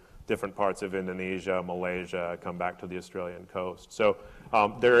to different parts of Indonesia, Malaysia, come back to the Australian coast. So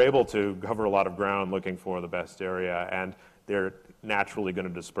they're able to cover a lot of ground looking for the best area, and they're naturally going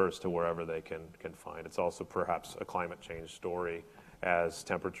to disperse to wherever they can find. It's also perhaps a climate change story. As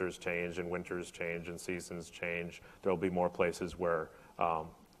temperatures change and winters change and seasons change, there'll be more places where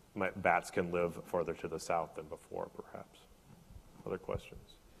bats can live further to the south than before, perhaps. Other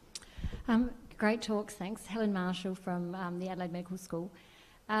questions? Great talks, thanks. Helen Marshall from the Adelaide Medical School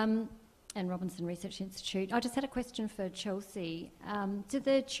and Robinson Research Institute. I just had a question for Chelsea. Do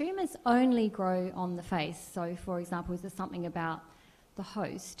the tumours only grow on the face? So, for example, is there something about the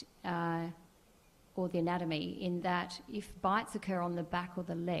host or the anatomy in that if bites occur on the back or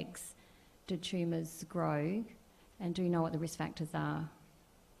the legs, do tumours grow? And do you know what the risk factors are?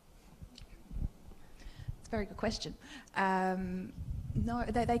 It's a very good question. No,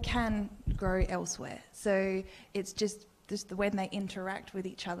 they can grow elsewhere. So it's just when they interact with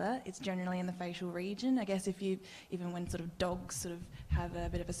each other, it's generally in the facial region. I guess even when sort of dogs sort of have a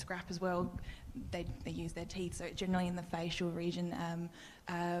bit of a scrap as well, they use their teeth. So it's generally in the facial region.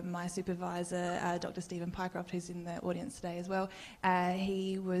 My supervisor, Dr. Stephen Pycroft, who's in the audience today as well,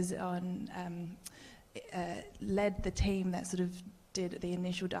 he was led the team that sort of did the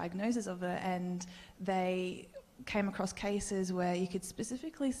initial diagnosis of it, and they came across cases where you could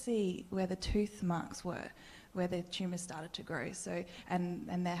specifically see where the tooth marks were, where the tumours started to grow. So,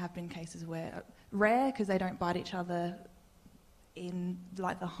 and there have been cases where, rare because they don't bite each other in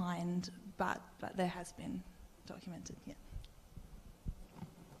like the hind, but there has been documented, yeah.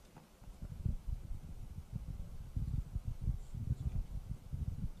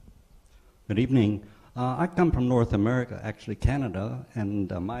 Good evening. I come from North America, actually Canada, and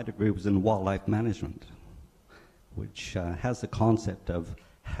my degree was in wildlife management, which has the concept of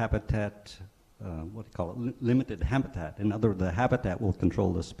habitat, limited habitat. In other words, the habitat will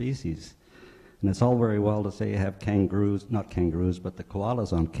control the species. And it's all very well to say you have kangaroos, not kangaroos, but the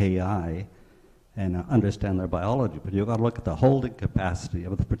koalas on KI, and understand their biology, but you've got to look at the holding capacity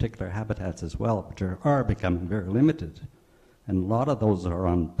of the particular habitats as well, which are becoming very limited. And a lot of those are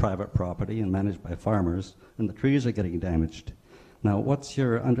on private property and managed by farmers, and the trees are getting damaged. Now, what's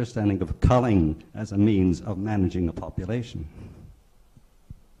your understanding of culling as a means of managing a population?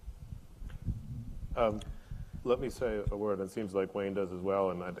 Let me say a word. It seems like Wayne does as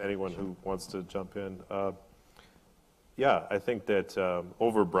well, and anyone who wants to jump in. Yeah, I think that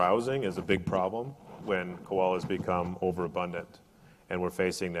over-browsing is a big problem when koalas become overabundant, and we're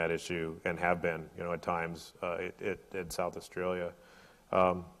facing that issue and have been, at times in South Australia.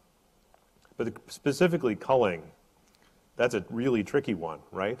 But specifically culling, that's a really tricky one,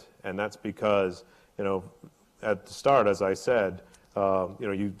 right? And that's because, at the start, as I said,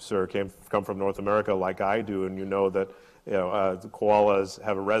 you, sir, come from North America like I do, and you know that the koalas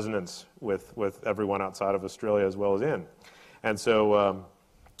have a resonance with everyone outside of Australia as well as in. And so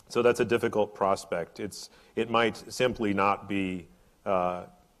that's a difficult prospect. It might simply not be a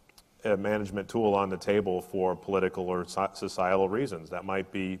management tool on the table for political or societal reasons. That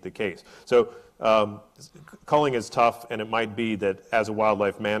might be the case. So culling is tough, and it might be that as a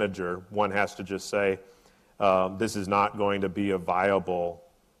wildlife manager, one has to just say, this is not going to be a viable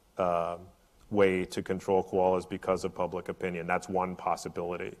way to control koalas because of public opinion. That's one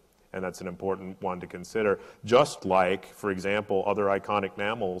possibility, and that's an important one to consider. Just like, for example, other iconic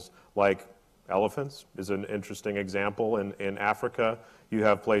mammals like elephants is an interesting example. In Africa, you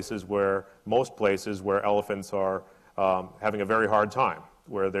have most places where elephants are having a very hard time,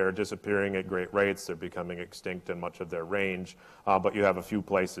 where they're disappearing at great rates, they're becoming extinct in much of their range, but you have a few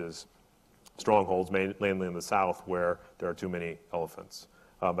places, strongholds mainly in the south, where there are too many elephants.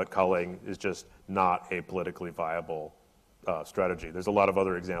 But culling is just not a politically viable strategy. There's a lot of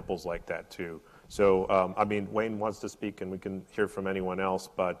other examples like that too. So, Wayne wants to speak, and we can hear from anyone else,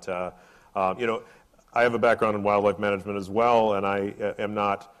 but I have a background in wildlife management as well, and I am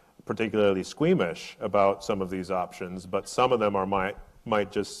not particularly squeamish about some of these options, but some of them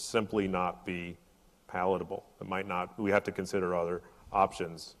might just simply not be palatable. We have to consider other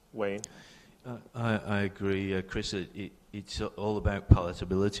options. Wayne? I agree, Chris. It's all about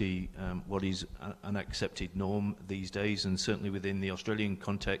palatability, what is an accepted norm these days, and certainly within the Australian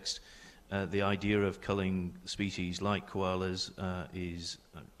context, the idea of culling species like koalas is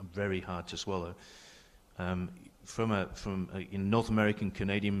very hard to swallow. From a North American,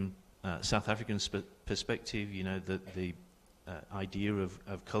 Canadian, South African perspective, the idea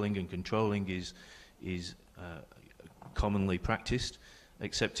of culling and controlling is commonly practiced,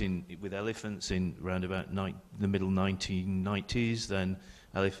 except with elephants in around about the middle 1990s. Then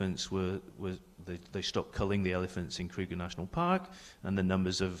elephants they stopped culling the elephants in Kruger National Park, and the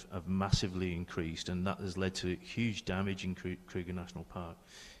numbers have massively increased, and that has led to huge damage in Kruger National Park.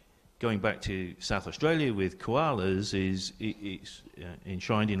 Going back to South Australia with koalas, it's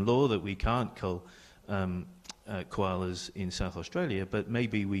enshrined in law that we can't cull koalas in South Australia, but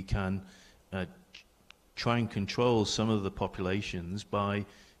maybe we can try and control some of the populations by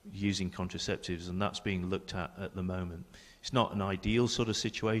using contraceptives, and that's being looked at the moment. It's not an ideal sort of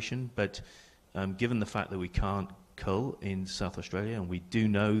situation, but given the fact that we can't cull in South Australia, and we do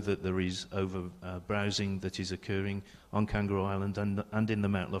know that there is over-browsing that is occurring on Kangaroo Island and in the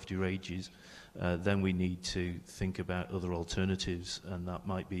Mount Lofty Ranges, then we need to think about other alternatives, and that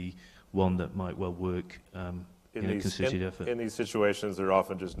might be one that might well work in a concerted effort. In these situations, there are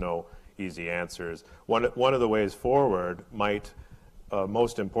often just no easy answers. One of the ways forward might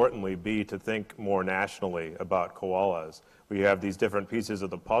most importantly be to think more nationally about koalas. We have these different pieces of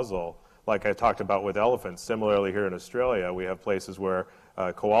the puzzle, like I talked about with elephants. Similarly, here in Australia, we have places where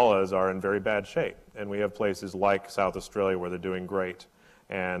koalas are in very bad shape, and we have places like South Australia where they're doing great,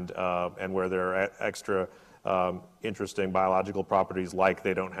 and where there are extra interesting biological properties, like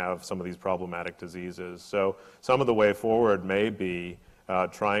they don't have some of these problematic diseases. So some of the way forward may be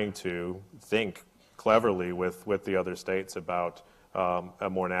trying to think cleverly with the other states about a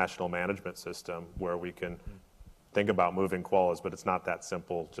more national management system where we can think about moving koalas, but it's not that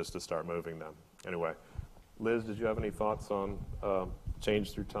simple just to start moving them. Anyway, Liz, did you have any thoughts on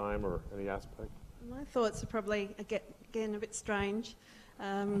change through time or any aspect? My thoughts are probably, again, a bit strange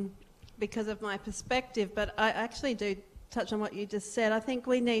because of my perspective, but I actually do touch on what you just said. I think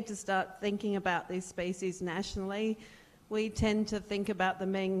we need to start thinking about these species nationally. We tend to think about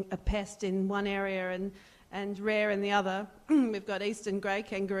them being a pest in one area and rare in the other. We've got eastern grey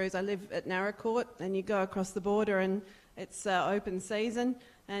kangaroos. I live at Narracourt, and you go across the border and It's open season,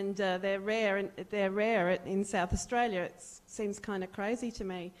 and they're rare in South Australia. It seems kind of crazy to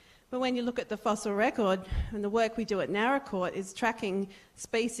me. But when you look at the fossil record, and the work we do at Naracoorte is tracking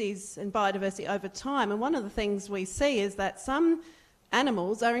species and biodiversity over time, and one of the things we see is that some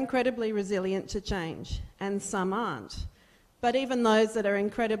animals are incredibly resilient to change, and some aren't. But even those that are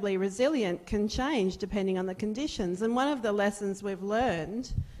incredibly resilient can change depending on the conditions. And one of the lessons we've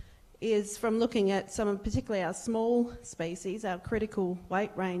learned is from looking at some of, particularly our small species, our critical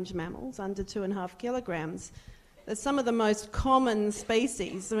weight range mammals, under 2.5 kilograms, that some of the most common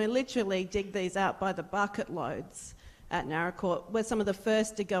species, and we literally dig these out by the bucket loads at Naracoorte, were some of the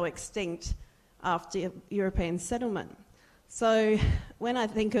first to go extinct after European settlement. So when I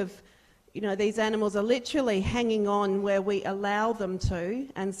think of, these animals are literally hanging on where we allow them to,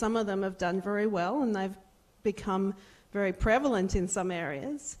 and some of them have done very well, and they've become very prevalent in some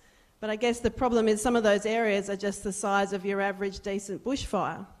areas. But I guess the problem is some of those areas are just the size of your average decent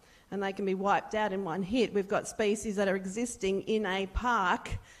bushfire, and they can be wiped out in one hit. We've got species that are existing in a park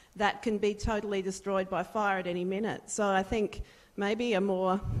that can be totally destroyed by fire at any minute. So I think maybe a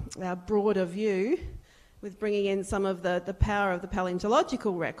more broader view with bringing in some of the power of the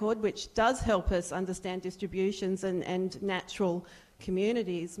paleontological record, which does help us understand distributions and natural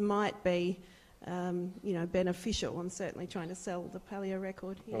communities, might be beneficial. I'm certainly trying to sell the paleo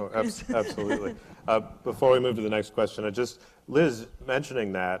record here. Oh, absolutely. Before we move to the next question, Liz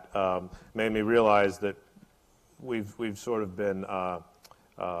mentioning that made me realize that we've sort of been,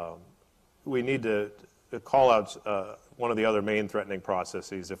 we need to call out one of the other main threatening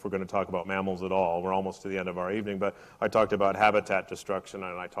processes if we're going to talk about mammals at all. We're almost to the end of our evening, but I talked about habitat destruction,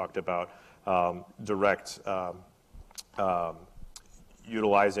 and I talked about direct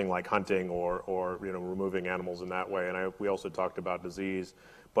utilizing, like hunting or removing animals in that way, and we also talked about disease.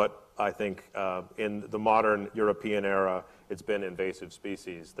 But I think in the modern European era, it's been invasive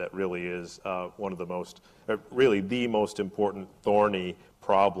species that really is one of the most, really the most important thorny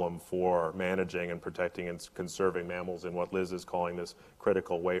problem for managing and protecting and conserving mammals in what Liz is calling this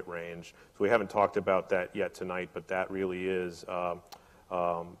critical weight range. So we haven't talked about that yet tonight, but that really is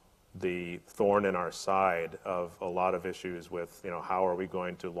the thorn in our side of a lot of issues with, how are we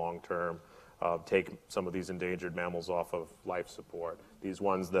going to long-term take some of these endangered mammals off of life support, these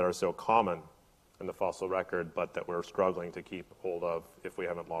ones that are so common in the fossil record, but that we're struggling to keep hold of if we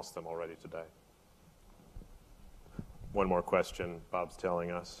haven't lost them already today. One more question, Bob's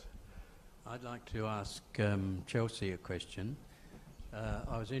telling us. I'd like to ask Chelsea a question.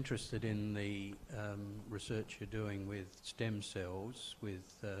 I was interested in the research you're doing with stem cells, with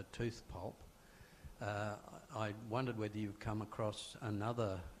tooth pulp. I wondered whether you've come across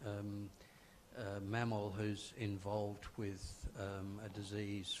another mammal who's involved with a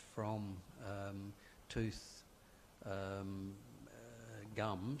disease from tooth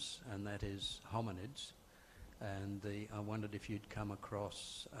gums, and that is hominids. And I wondered if you'd come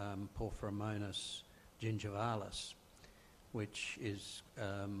across Porphyromonas gingivalis, which is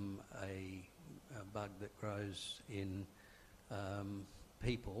a bug that grows in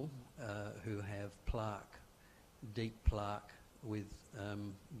people who have plaque, deep plaque with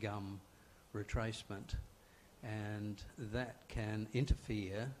gum retracement, and that can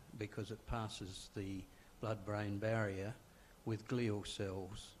interfere because it passes the blood-brain barrier with glial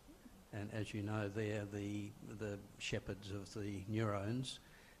cells. And as you know, they're the shepherds of the neurons,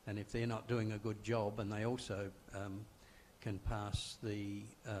 and if they're not doing a good job, and they also can pass the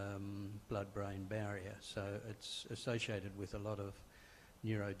blood-brain barrier, so it's associated with a lot of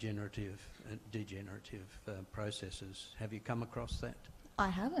neurodegenerative and degenerative processes. Have you come across that? I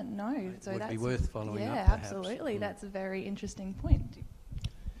haven't, no. It So would that's be worth following up, yeah, perhaps. absolutely. That's a very interesting point.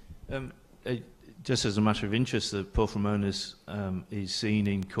 Just as a matter of interest, the Porphyromonas is seen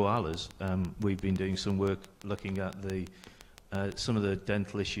in koalas. We've been doing some work looking at some of the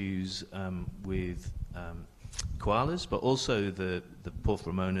dental issues with koalas, but also the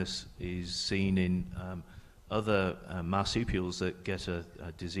Porphyromonas is seen in other marsupials that get a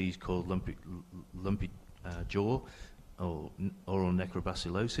disease called lumpy jaw or oral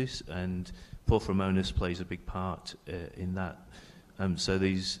necrobacillosis, and Porphyromonas plays a big part in that. So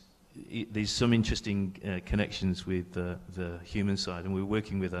there's some interesting connections with the human side, and we're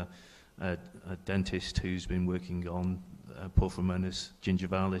working with a dentist who's been working on Porphyromonas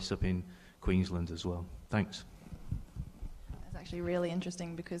gingivalis up in Queensland as well. Thanks. That's actually really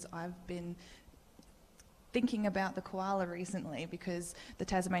interesting, because I've been thinking about the koala recently, because the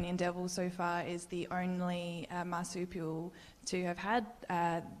Tasmanian devil so far is the only marsupial to have had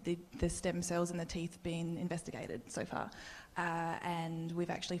the stem cells in the teeth being investigated so far. and we've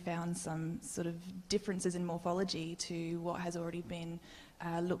actually found some sort of differences in morphology to what has already been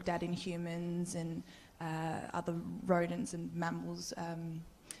looked at in humans and other rodents and mammals.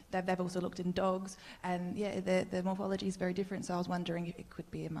 They've also looked in dogs, and yeah, the morphology is very different. So I was wondering if it could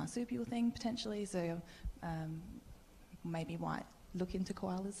be a marsupial thing potentially. So maybe might look into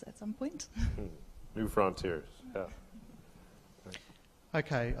koalas at some point. New frontiers. Yeah.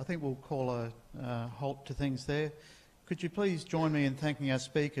 Okay, I think we'll call a halt to things there. Could you please join me in thanking our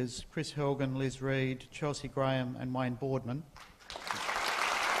speakers, Chris Helgen, Liz Reed, Chelsea Graham and Wayne Boardman.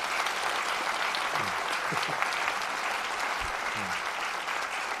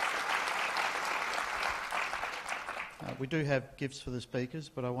 We do have gifts for the speakers,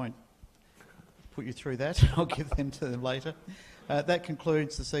 but I won't put you through that. I'll give them to them later. That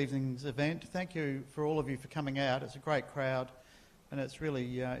concludes this evening's event. Thank you for all of you for coming out. It's a great crowd, and it's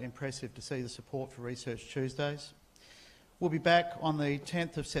really impressive to see the support for Research Tuesdays. We'll be back on the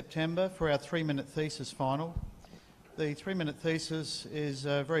 10th of September for our 3-minute thesis final. The 3-minute thesis is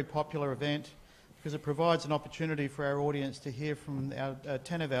a very popular event because it provides an opportunity for our audience to hear from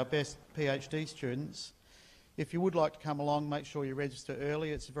 10 of our best PhD students. If you would like to come along, make sure you register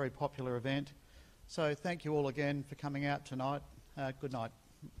early. It's a very popular event. So thank you all again for coming out tonight. Good night.